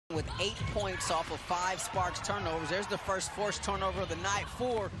with 8 points off of 5 Sparks turnovers. There's the first forced turnover of the night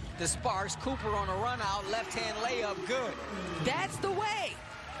for the Sparks. Cooper on a run out, left-hand layup, good. That's the way.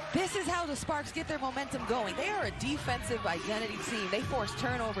 This is how the Sparks get their momentum going. They are a defensive identity team. They force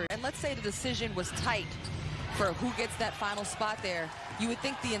turnover. And let's say the decision was tight for who gets that final spot there. You would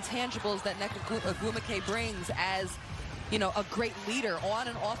think the intangibles that Nneka Ogwumike brings as, you know, a great leader on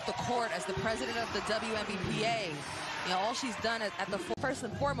and off the court as the president of the WNBPA. You know, all she's done at the first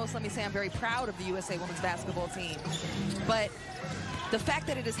and foremost, let me say I'm very proud of the USA women's basketball team. But the fact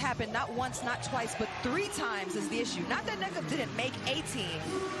that it has happened not once, not twice, but 3 times is the issue. Not that Nneka didn't make a team,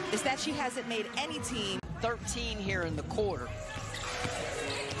 it's that she hasn't made any team. 13 here in the quarter.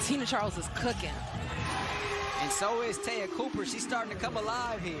 Tina Charles is cooking. And so is Taya Cooper. She's starting to come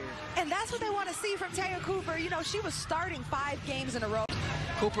alive here. And that's what they want to see from Taya Cooper. You know, she was starting 5 games in a row.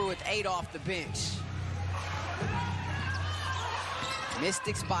 Cooper with 8 off the bench.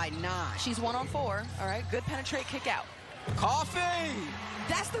 Mystics by 9. She's 1 on 4. All right, good penetrate, kick out. Coffee!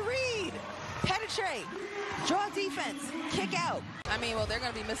 That's the read. Penetrate. Draw defense. Kick out. I mean, well, they're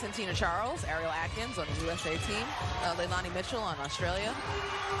going to be missing Tina Charles, Ariel Atkins on the USA team, Leilani Mitchell on Australia.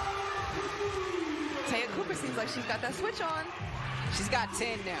 Taya Cooper seems like she's got that switch on. She's got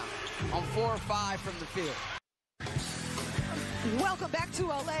 10 now on 4 or 5 from the field. Welcome back to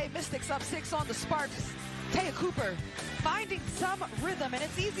LA. Mystics up 6 on the Sparks. Taya Cooper finding some rhythm, and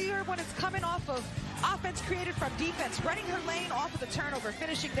it's easier when it's coming off of offense created from defense, running her lane off of the turnover,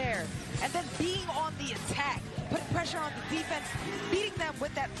 finishing there, and then being on the attack, putting pressure on the defense, beating them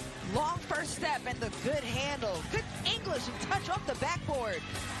with that long first step and the good handle, good English and touch off the backboard,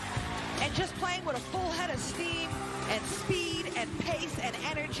 and just playing with a full head of steam and speed and pace and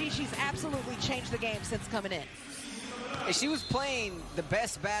energy. She's absolutely changed the game since coming in. And she was playing the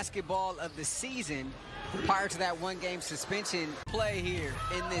best basketball of the season prior to that 1-game suspension play here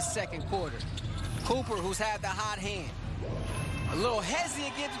in this second quarter. Cooper, who's had the hot hand. A little hezzy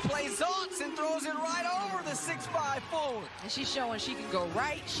against play, Zonks, and throws it right over the 6'5" forward. And she's showing she can go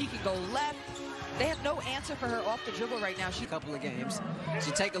right, she can go left. They have no answer for her off the dribble right now. A couple of games.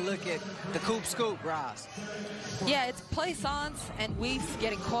 So take a look at the Coop Scoop, Roz. Yeah, it's plaisance and Weiss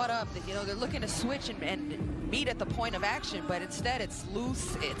getting caught up. You know, they're looking to switch and meet at the point of action, but instead it's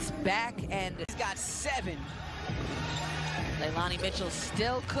loose, it's back, and he's got 7. Leilani Mitchell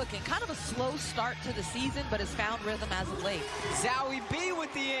still cooking. Kind of a slow start to the season, but has found rhythm as of late. Zowie B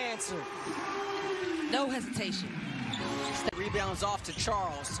with the answer. No hesitation. Rebounds off to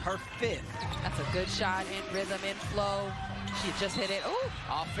Charles, her 5th. That's a good shot, in rhythm, in flow. She just hit it. Ooh!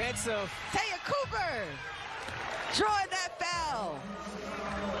 Offensive. Taya Cooper drawing that foul.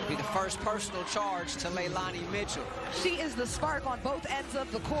 Be the first personal charge to Leilani Mitchell. She is the spark on both ends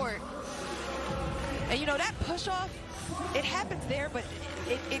of the court. And you know, that push-off, it happens there, but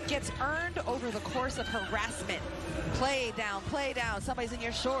it gets earned over the course of harassment. Play down, somebody's in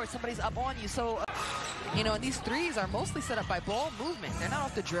your shorts, somebody's up on you. So, you know, and these threes are mostly set up by ball movement. They're not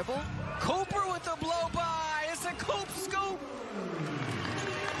off the dribble. Cooper with the blow-by. It's a Coop Scoop.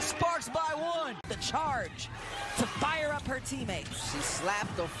 Sparks by 1. The charge to fire up her teammates. She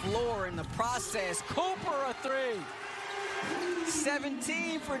slapped the floor in the process. Cooper a 3.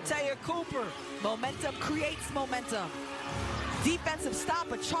 17 for Taya Cooper. Momentum creates momentum. Defensive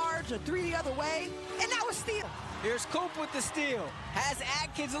stop, a charge, a 3 the other way, and now a steal. Here's Coop with the steal. Has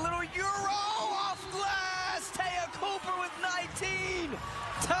Atkins, a little Euro off glass. Taya Cooper with 19.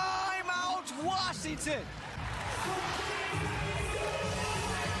 Timeout, Washington.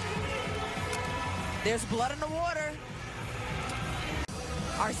 There's blood in the water.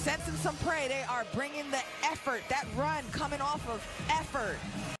 Are sensing some prey. They are bringing the effort, that run coming off of effort.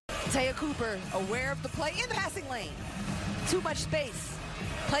 Taya Cooper, aware of the play in the passing lane. Too much space.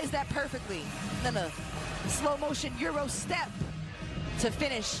 Plays that perfectly. Then a slow motion Euro step to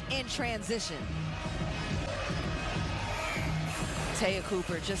finish in transition. Taya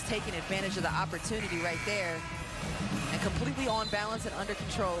Cooper just taking advantage of the opportunity right there. And completely on balance and under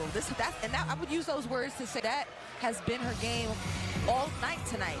control. I would use those words to say that has been her game all night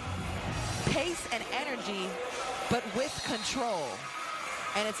tonight. Pace and energy, but with control.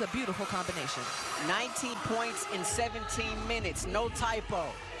 And it's a beautiful combination. 19 points in 17 minutes, no typo.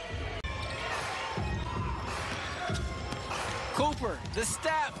 Cooper, the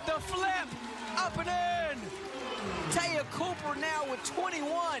step, the flip, up and in. Taya Cooper now with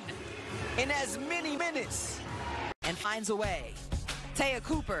 21 in as many minutes. And finds a way. Taya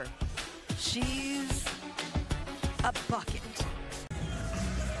Cooper, she's a bucket.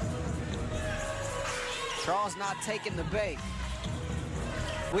 Charles not taking the bait.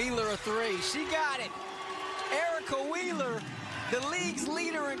 Wheeler a 3, she got it. Erica Wheeler the league's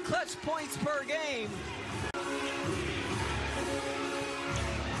leader in clutch points per game.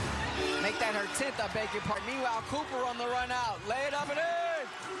 Make that her 10th, I beg your pardon. Meanwhile, Cooper on the run out. Lay it up and in.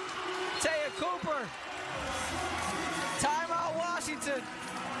 Taya Cooper. Timeout, Washington.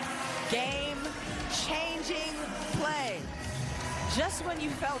 Game-changing play. Just when you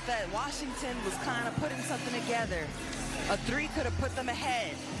felt that Washington was kind of putting something together, a three could have put them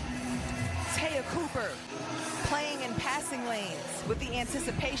ahead. Taya Cooper playing in passing lanes with the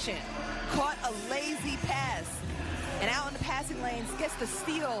anticipation. Caught a lazy pass. And out in the passing lanes, gets the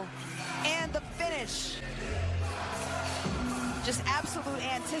steal and the finish. Just absolute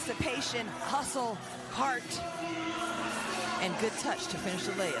anticipation, hustle, heart, and good touch to finish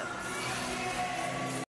the layup.